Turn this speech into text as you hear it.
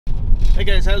Hey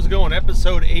guys, how's it going?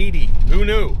 Episode 80. Who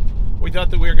knew? We thought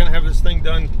that we were going to have this thing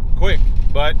done quick,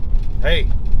 but hey.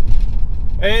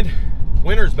 And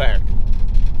winter's back.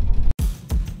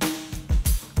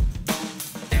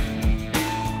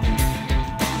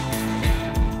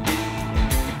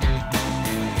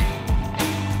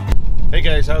 Hey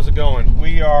guys, how's it going?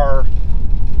 We are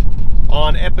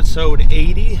on episode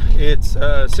 80. It's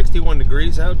 61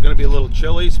 degrees out. Going to be a little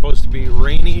chilly. Supposed to be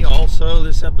rainy also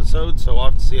this episode, so we'll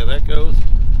have to see how that goes.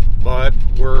 But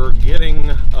we're getting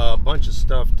a bunch of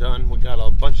stuff done. We got a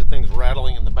bunch of things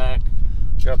rattling in the back.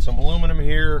 Got some aluminum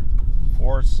here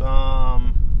for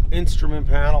some instrument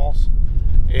panels,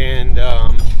 and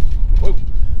whoa,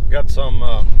 got some.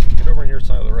 Get over on your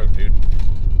side of the road, dude.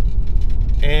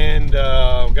 And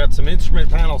we've got some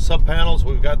instrument panel sub panels.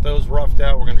 We've got those roughed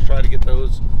out. We're going to try to get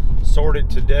those sorted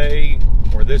today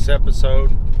or this episode,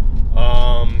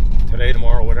 today,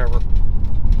 tomorrow, whatever.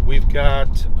 We've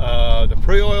got the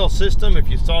pre-oil system. If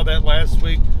you saw that last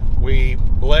week, we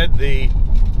bled the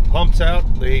pumps out.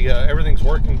 Everything's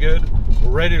working good.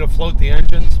 We're ready to float the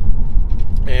engines.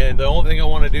 And the only thing I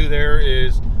want to do there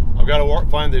is I've got to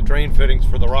find the drain fittings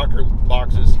for the rocker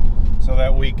boxes, so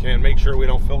that we can make sure we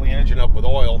don't fill the engine up with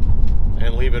oil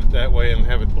and leave it that way and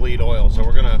have it bleed oil. So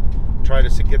we're gonna try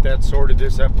to get that sorted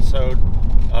this episode.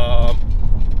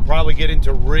 Probably get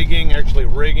into rigging, actually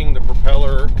rigging the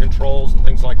propeller controls and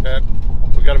things like that.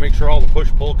 We got to make sure all the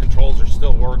push-pull controls are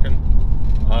still working.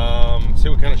 See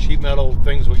what kind of sheet metal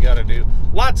things we got to do.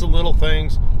 Lots of little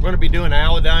things. We're going to be doing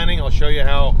alodining. I'll show you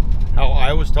how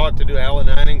I was taught to do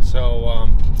alodining. So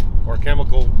or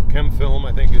chem film,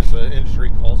 I think is the industry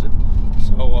calls it.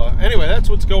 So anyway, that's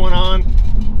what's going on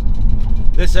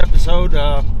this episode.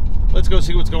 Let's go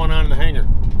see what's going on in the hangar.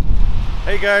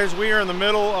 Hey guys, we are in the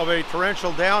middle of a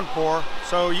torrential downpour,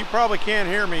 so you probably can't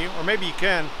hear me, or maybe you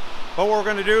can. But what we're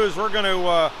going to do is we're going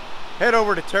to head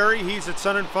over to Terry. He's at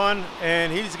Sun and Fun,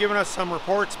 and he's giving us some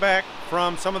reports back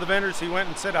from some of the vendors he went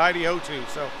and said hi-de-ho to.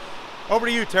 So over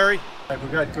to you, Terry.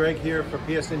 We've got Greg here for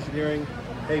PS Engineering.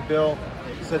 Hey Bill,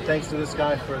 he said thanks to this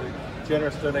guy for the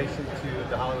generous donation to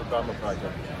the Hollywood Bomber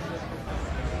Project.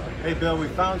 Hey Bill, we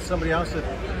found somebody else that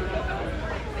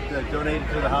donated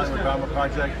to the Hollywood Bomber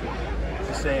Project.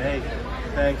 Just saying, hey,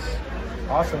 thanks.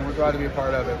 Awesome, we're glad to be a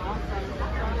part of it.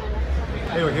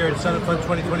 Hey, we're here at Sun and Fun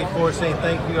 2024 saying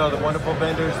thank you to all the wonderful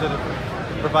vendors that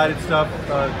have provided stuff.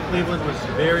 Cleveland was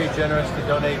very generous to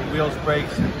donate wheels,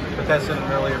 brakes, but that's in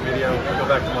an earlier video. Go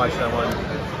back and watch that one.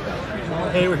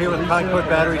 Hey, we're here with Concord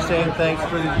Battery saying thanks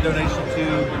for the donation to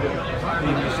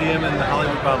the museum and the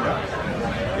Hollywood Bomber.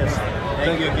 Yes,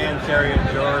 thank you again, Terry and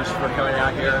George, for coming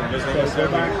out here and visiting us.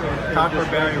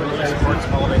 Concord Battery really supports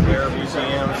all of their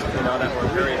museums. You know that we're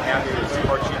very happy to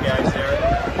support you guys there.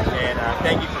 And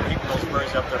thank you for keeping those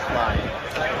birds up there flying.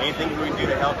 Anything we can do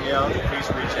to help you out, please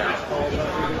reach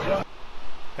out.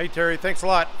 Hey Terry, thanks a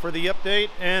lot for the update.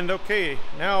 And okay,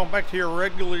 now back to your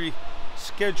regularly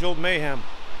scheduled mayhem.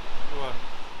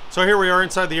 So here we are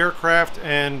inside the aircraft,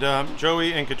 and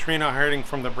Joey and Katrina are hiding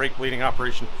from the brake bleeding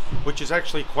operation, which is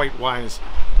actually quite wise.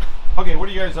 Okay, what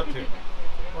are you guys up to?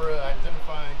 We're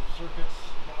identifying circuits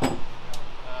and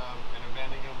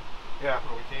abandoning them. Yeah.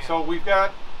 Where we can. So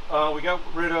we got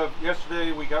rid of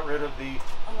yesterday. We got rid of the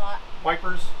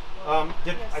wipers. I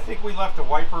think we left a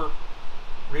wiper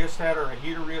rheostat or a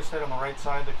heater rheostat on the right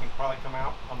side that can probably come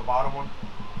out on the bottom one.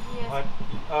 Yes.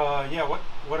 But yeah,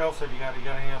 what else have you got? You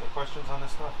got any other questions on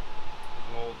this stuff?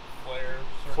 An old flare.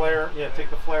 Flare, yeah, take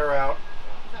the flare out.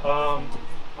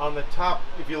 On the top,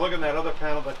 if you look at that other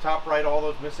panel, the top right, all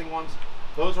those missing ones,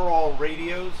 those are all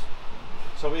radios.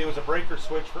 So it was a breaker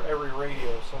switch for every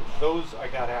radio. So those I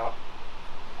got out.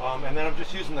 And then I'm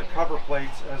just using the cover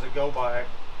plates as a go-by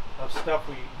of stuff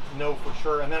we know for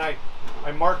sure. And then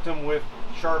I marked them with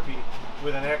Sharpie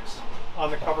with an X on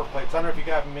the cover plates. I don't know if you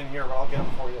got them in here, but I'll get them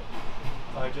for you.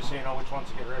 Just so you know which ones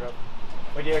to get rid of.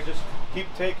 But yeah, just keep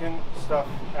taking stuff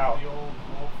out. The old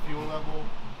fuel level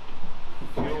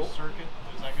fuel circuit,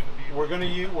 is that going to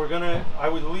be? I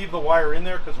would leave the wire in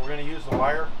there because we're going to use the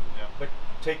wire. Yeah. But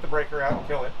take the breaker out and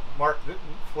kill it.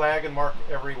 Flag and mark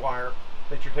every wire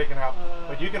that you're taking out.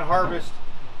 But you can harvest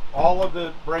all of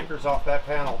the breakers off that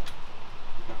panel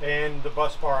and the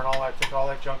bus bar and all that. Take all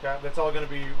that junk out. That's all going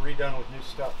to be redone with new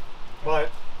stuff. But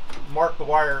mark the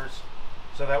wires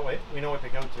so that way we know what they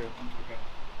go to. Okay.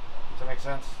 Does that make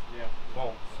sense? Yeah.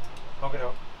 Boom. Hook it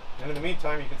up. And in the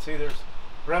meantime, you can see there's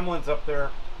gremlins up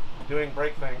there doing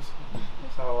brake things.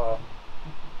 So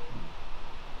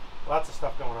lots of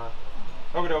stuff going on.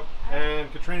 Hook it up.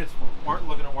 And Katrina's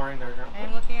looking at wiring diagram.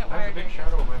 I'm looking at wiring. That's a big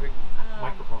shadow of my big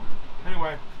microphone.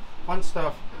 Anyway, fun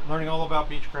stuff. Learning all about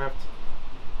Beechcraft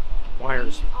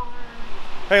wires. We are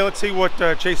Hey, let's see what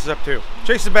Chase is up to.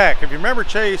 Chase is back. If you remember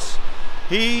Chase,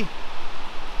 he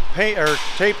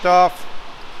taped off.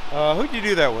 Who did you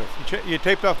do that with? You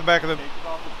taped off the back of the. Taped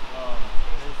off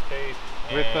with tape.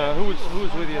 With who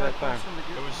was with you that time?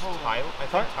 It was Tyler. I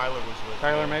think Tyler was with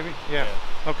Tyler, me. maybe. Yeah.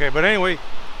 Okay, but anyway,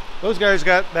 those guys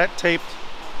got that taped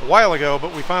a while ago,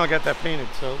 but we finally got that painted.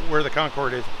 So where the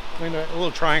Concorde is, a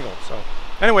little triangle. So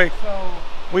anyway,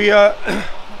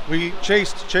 we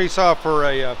chased Chase off for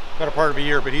a better part of a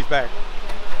year, but he's back.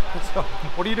 So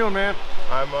what are you doing, man?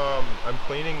 I'm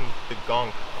cleaning the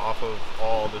gunk off of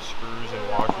all the screws and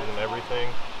washers and everything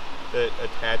that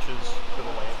attaches to the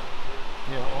lamp.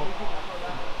 Yeah,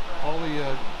 all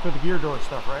the for the gear door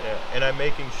stuff, right? Yeah, and I'm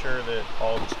making sure that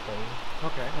all is clean.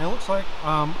 Okay, and it looks like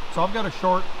so I've got a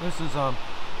short. This is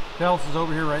Dallas is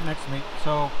over here right next to me.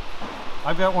 So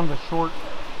I've got one of the short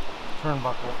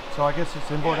turnbuckle. So I guess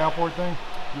it's inboard outboard thing.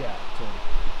 Yeah. So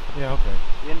yeah. Okay.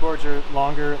 the inboards are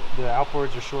longer, the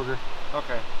outboards are shorter.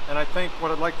 Okay, and I think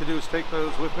what I'd like to do is take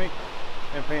those with me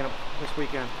and paint them this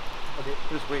weekend. Okay,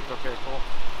 this week. Okay, cool.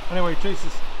 Anyway, Chase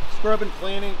is scrubbing,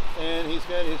 cleaning, and he's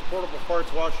got his portable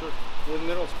parts washer with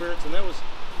mineral spirits, and that was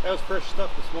fresh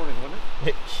stuff this morning, wasn't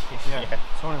it? Yeah.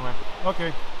 So anyway,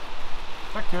 okay,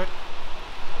 back to it.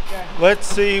 Let's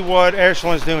see what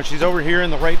Ashlyn's doing. She's over here in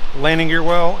the right landing gear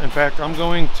well. In fact,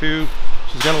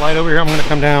 she's got a light over here. I'm going to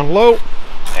come down low.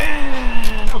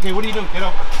 And, okay, what are you doing, kiddo?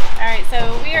 All right,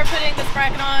 so we are putting this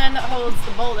bracket on that holds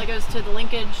the bolt that goes to the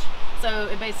linkage. So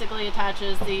it basically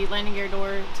attaches the landing gear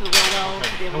door to the wheel well.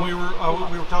 Okay. And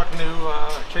we were talking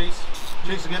to Chase.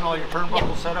 Chase is getting all your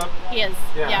turnbuckles set up. He is.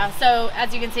 Yeah. So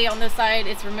as you can see on this side,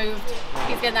 it's removed.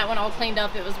 He's getting that one all cleaned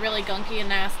up. It was really gunky and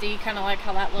nasty, kind of like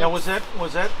how that looks. Now,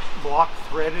 was that block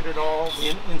threaded at all?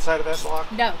 The inside of that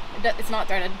block? No, it's not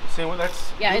threaded. See what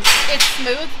that's? Yeah, it's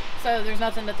smooth, so there's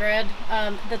nothing to thread.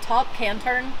 The top can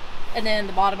turn. And then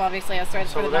the bottom obviously has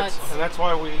threads for the nuts. And that's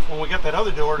why when we got that other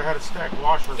door, it had a stack of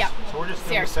washers. Yeah. So we're just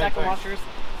doing our the same stack thing. of washers.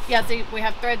 Yeah, so we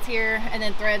have threads here, and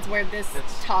then threads where this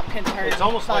top can turn. It's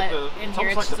almost like the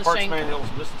parts shank. manual's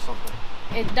missing something.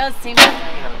 It does seem that way.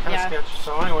 Yeah, kind of sketchy.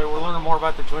 So anyway, we're learning more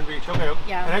about the Twin Beach. Okay.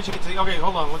 Yeah. And as you can see, okay,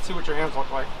 hold on. Let's see what your hands look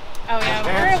like. Oh yeah,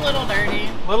 we're a little dirty.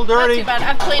 A little dirty. Not too bad.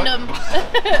 I've cleaned them.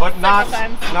 But not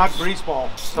times. grease ball.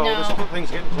 So no. this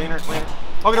thing's getting cleaner and cleaner.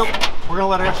 Okay, we're gonna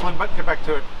let Ashlyn get back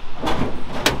to it.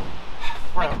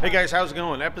 Hey guys, how's it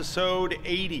going? Episode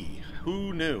 80.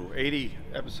 Who knew?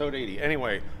 Episode 80.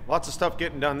 Anyway, lots of stuff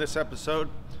getting done this episode.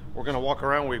 We're gonna walk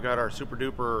around. We've got our super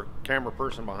duper camera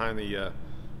person behind the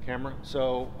camera.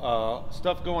 So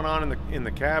stuff going on in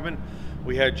the cabin.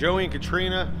 We had Joey and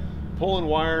Katrina pulling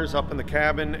wires up in the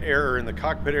cabin or in the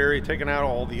cockpit area, taking out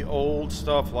all the old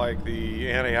stuff like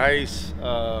the anti-ice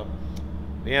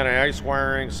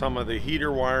wiring, some of the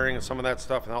heater wiring, and some of that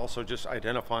stuff, and also just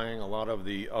identifying a lot of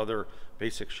the other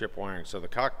basic ship wiring. So the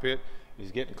cockpit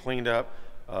is getting cleaned up,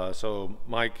 so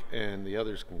Mike and the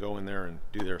others can go in there and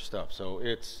do their stuff. So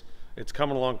it's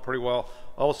coming along pretty well.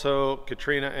 Also,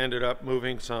 Katrina ended up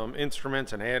moving some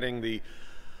instruments and adding the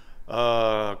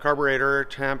carburetor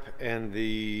temp and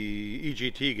the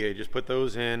EGT gauge. Just put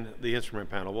those in the instrument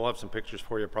panel. We'll have some pictures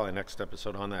for you probably next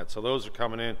episode on that. So those are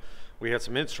coming in. We had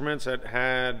some instruments that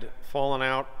had fallen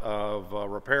out of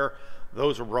repair.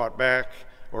 Those were brought back,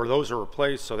 or those are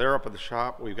replaced, so they're up at the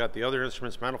shop. We've got the other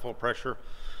instruments, manifold pressure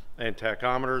and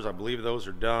tachometers. I believe those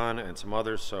are done, and some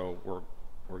others. So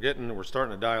we're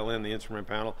starting to dial in the instrument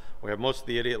panel. We have most of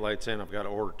the idiot lights in. I've got to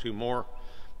order 2 more,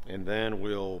 and then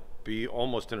we'll be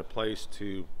almost in a place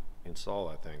to install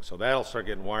that thing. So that'll start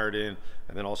getting wired in,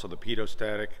 and then also the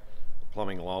pedostatic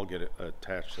plumbing will all get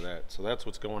attached to that. So that's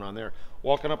what's going on there.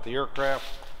 Walking up the aircraft.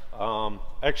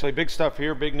 Actually, big stuff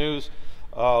here, big news.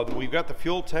 We've got the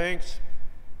fuel tanks,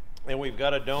 and we've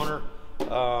got a donor.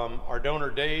 Our donor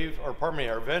Dave, or pardon me,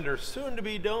 our vendor,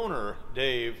 soon-to-be donor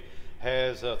Dave,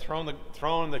 has thrown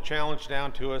the challenge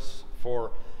down to us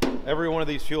for every one of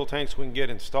these fuel tanks we can get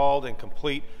installed and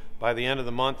complete by the end of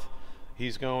the month.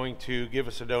 He's going to give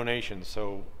us a donation.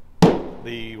 So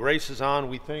the race is on.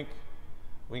 We think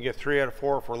we can get 3 out of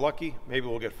 4 if we're lucky. Maybe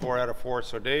we'll get 4 out of 4.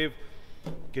 So Dave,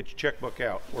 get your checkbook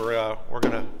out. We're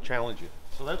gonna challenge you.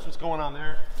 So that's what's going on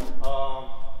there.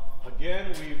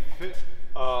 Again,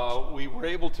 we were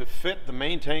able to fit the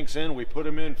main tanks in. We put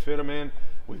them in, fit them in.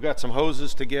 We've got some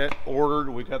hoses to get ordered.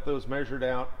 We got those measured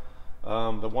out.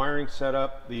 The wiring set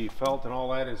up, the felt and all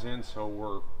that is in.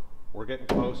 So we're getting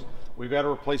close. We've got to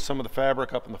replace some of the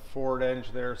fabric up in the forward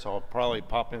edge there. So I'll probably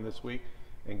pop in this week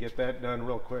and get that done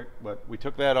real quick. But we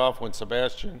took that off when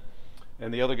Sebastian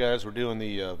and the other guys were doing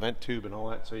the vent tube and all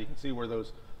that. So you can see where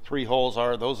those 3 holes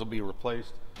are, those will be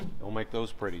replaced. We'll make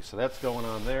those pretty. So that's going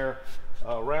on there.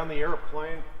 Around the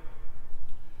airplane,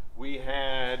 we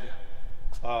had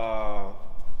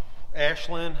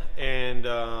Ashland and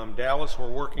Dallas were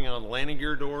working on landing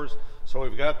gear doors. So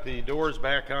we've got the doors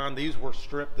back on. These were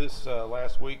stripped this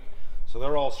last week, so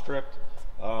they're all stripped.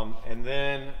 And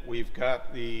then we've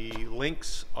got the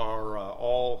links are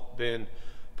all been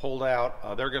pulled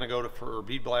out. They're going to go for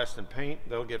bead blast and paint.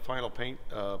 They'll get final paint,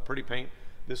 pretty paint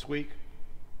this week.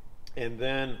 And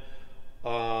then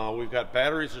we've got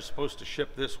batteries are supposed to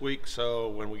ship this week. So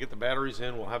when we get the batteries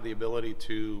in, we'll have the ability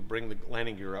to bring the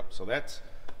landing gear up. So that's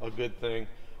a good thing.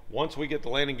 Once we get the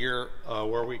landing gear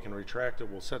where we can retract it,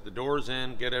 we'll set the doors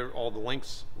in, get all the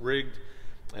links rigged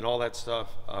and all that stuff.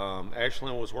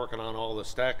 Ashland was working on all the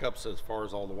stack ups as far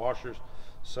as all the washers.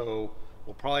 So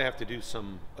we'll probably have to do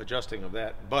some adjusting of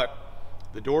that. But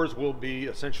the doors will be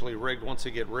essentially rigged. Once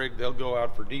they get rigged, they'll go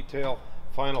out for detail,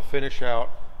 final finish out,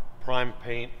 prime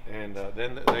paint, and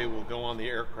then they will go on the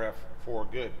aircraft for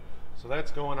good. So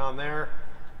that's going on there.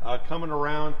 Coming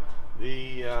around,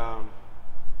 the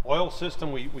oil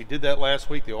system, we did that last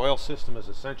week. The oil system is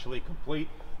essentially complete.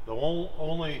 The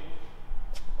only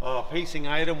pacing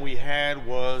item we had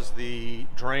was the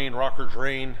drain, rocker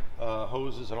drain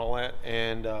hoses and all that.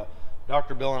 And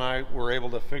Dr. Bill and I were able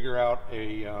to figure out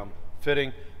a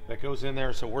fitting that goes in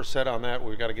there. So we're set on that.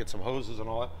 We've got to get some hoses and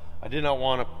all that. I did not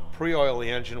want to pre-oil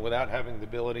the engine without having the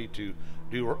ability to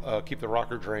do keep the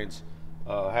rocker drains,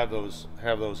 have those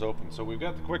open. So we've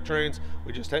got the quick drains.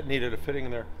 We just needed a fitting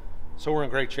in there. So we're in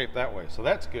great shape that way. So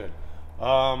that's good.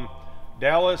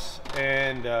 Dallas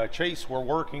and Chase were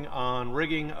working on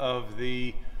rigging of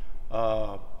the,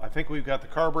 I think we've got the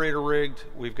carburetor rigged.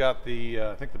 We've got the,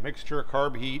 I think the mixture,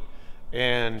 carb heat,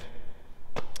 and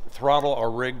throttle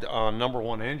are rigged on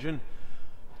 #1 engine.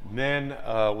 And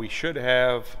then we should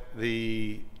have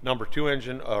the #2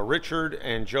 engine. Richard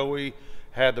and Joey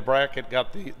had the bracket,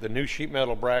 got the new sheet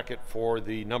metal bracket for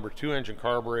the #2 engine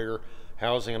carburetor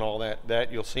housing and all that.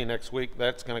 That you'll see next week.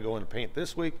 That's going to go into paint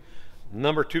this week.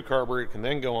 #2 carburetor can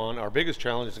then go on. Our biggest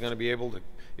challenge is going to be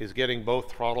is getting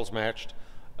both throttles matched,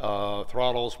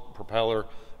 throttles, propeller,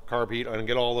 carb heat, and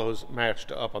get all those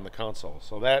matched up on the console.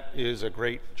 So that is a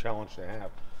great challenge to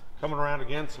have. Coming around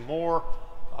again some more.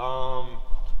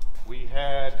 We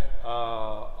had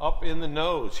up in the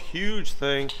nose, huge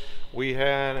thing. We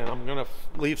had, and I'm going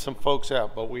to leave some folks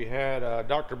out, but we had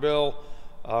Dr. Bill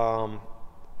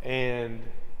and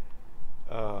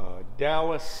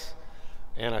Dallas,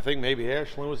 and I think maybe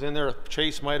Ashland was in there.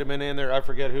 Chase might have been in there. I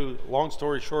forget who. Long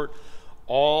story short,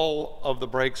 all of the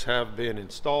brakes have been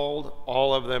installed.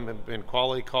 All of them have been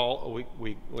quality call.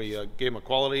 We gave them a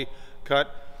quality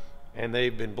cut, and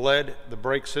they've been bled. The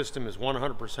brake system is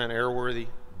 100% airworthy.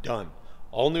 Done.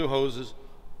 All new hoses,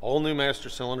 all new master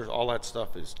cylinders. All that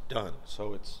stuff is done.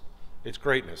 So it's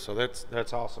greatness. So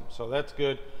that's awesome. So that's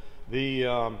good.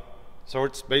 So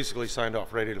it's basically signed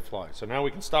off, ready to fly. So now we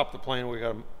can stop the plane. We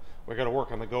got to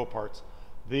work on the go parts.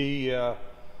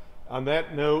 On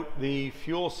that note, the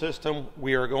fuel system,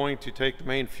 we are going to take the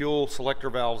main fuel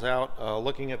selector valves out.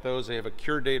 Looking at those, they have a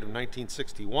cure date of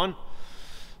 1961.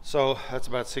 So that's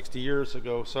about 60 years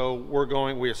ago. So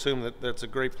we assume that that's a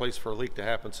great place for a leak to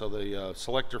happen. So the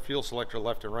fuel selector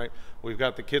left and right. We've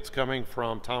got the kits coming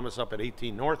from Thomas up at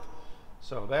 18 North.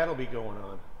 So that'll be going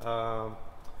on.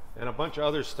 And a bunch of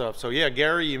other stuff. So yeah,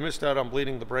 Gary, you missed out on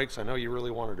bleeding the brakes. I know you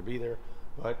really wanted to be there,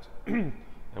 but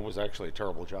it was actually a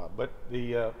terrible job. But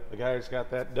the guys got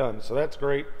that done. So that's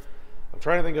great. I'm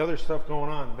trying to think of other stuff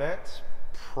going on. That's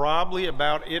probably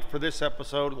about it for this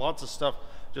episode. Lots of stuff.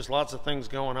 Just lots of things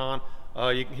going on.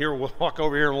 You can hear, we'll walk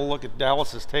over here and we'll look at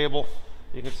Dallas's table.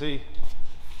 You can see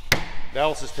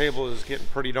Dallas's table is getting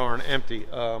pretty darn empty.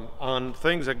 On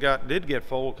things that did get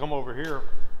full, we'll come over here.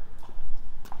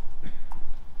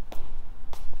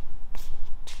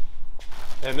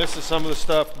 And this is some of the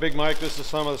stuff, Big Mike, this is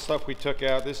some of the stuff we took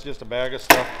out. This is just a bag of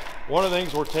stuff. One of the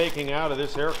things we're taking out of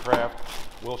this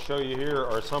aircraft, we'll show you here,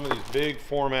 are some of these big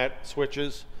format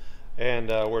switches, and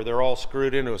where they're all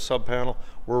screwed into a sub panel.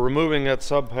 We're removing that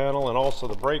sub panel and also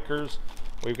the breakers.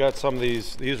 We've got some of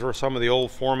these were some of the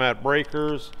old format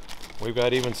breakers. We've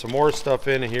got even some more stuff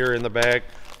in here in the bag.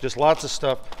 Just lots of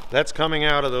stuff. That's coming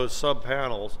out of those sub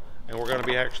panels, and we're going to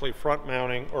be actually front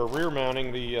mounting or rear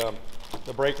mounting the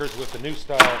breakers with the new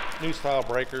style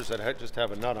breakers that just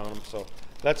have a nut on them. So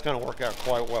that's going to work out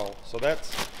quite well. So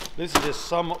this is just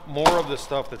some more of the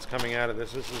stuff that's coming out of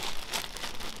this. This is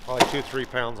probably 2-3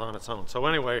 pounds on its own. So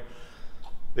anyway,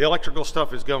 the electrical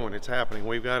stuff is going. It's happening.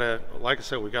 We've got like I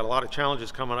said, we've got a lot of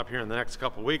challenges coming up here in the next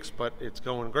couple of weeks, but it's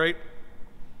going great.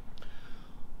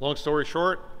 Long story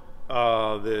short,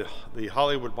 The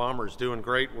Hollywood Bomber is doing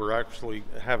great. We're actually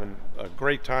having a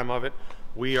great time of it.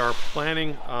 We are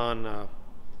planning on,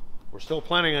 we're still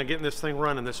planning on getting this thing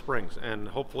running this spring, and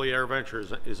hopefully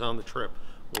AirVenture is on the trip.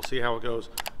 We'll see how it goes.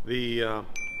 The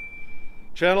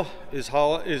channel is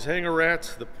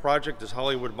HangaRatz. The project is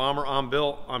Hollywood Bomber. I'm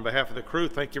Bill. On behalf of the crew,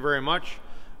 thank you very much.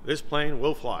 This plane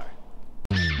will fly.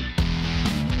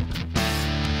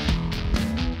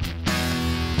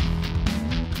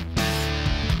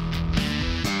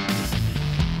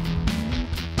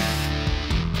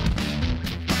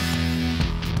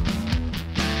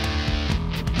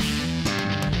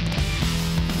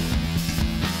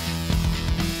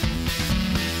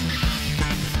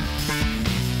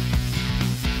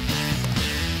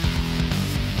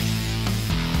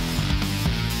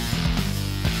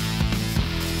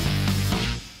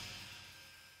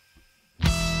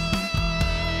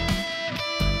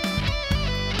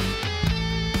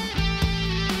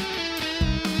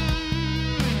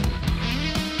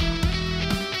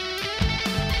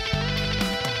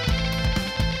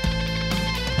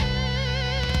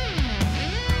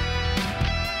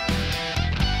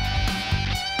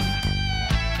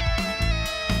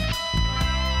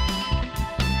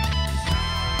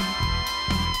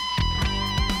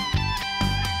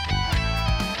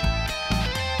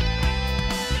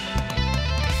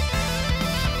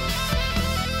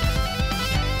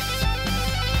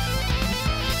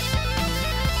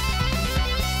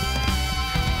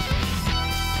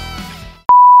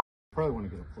 Probably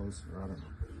want to get up closer. I don't know.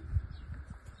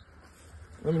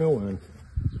 Let me know when.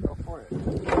 Go for it.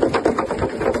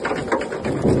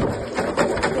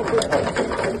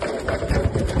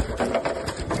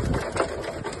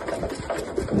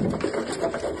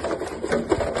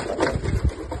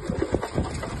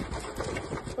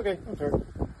 Okay, I'm sorry.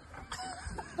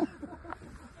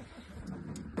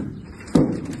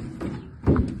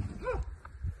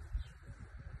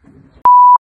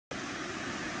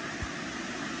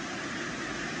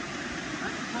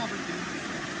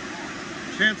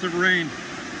 Chance of rain.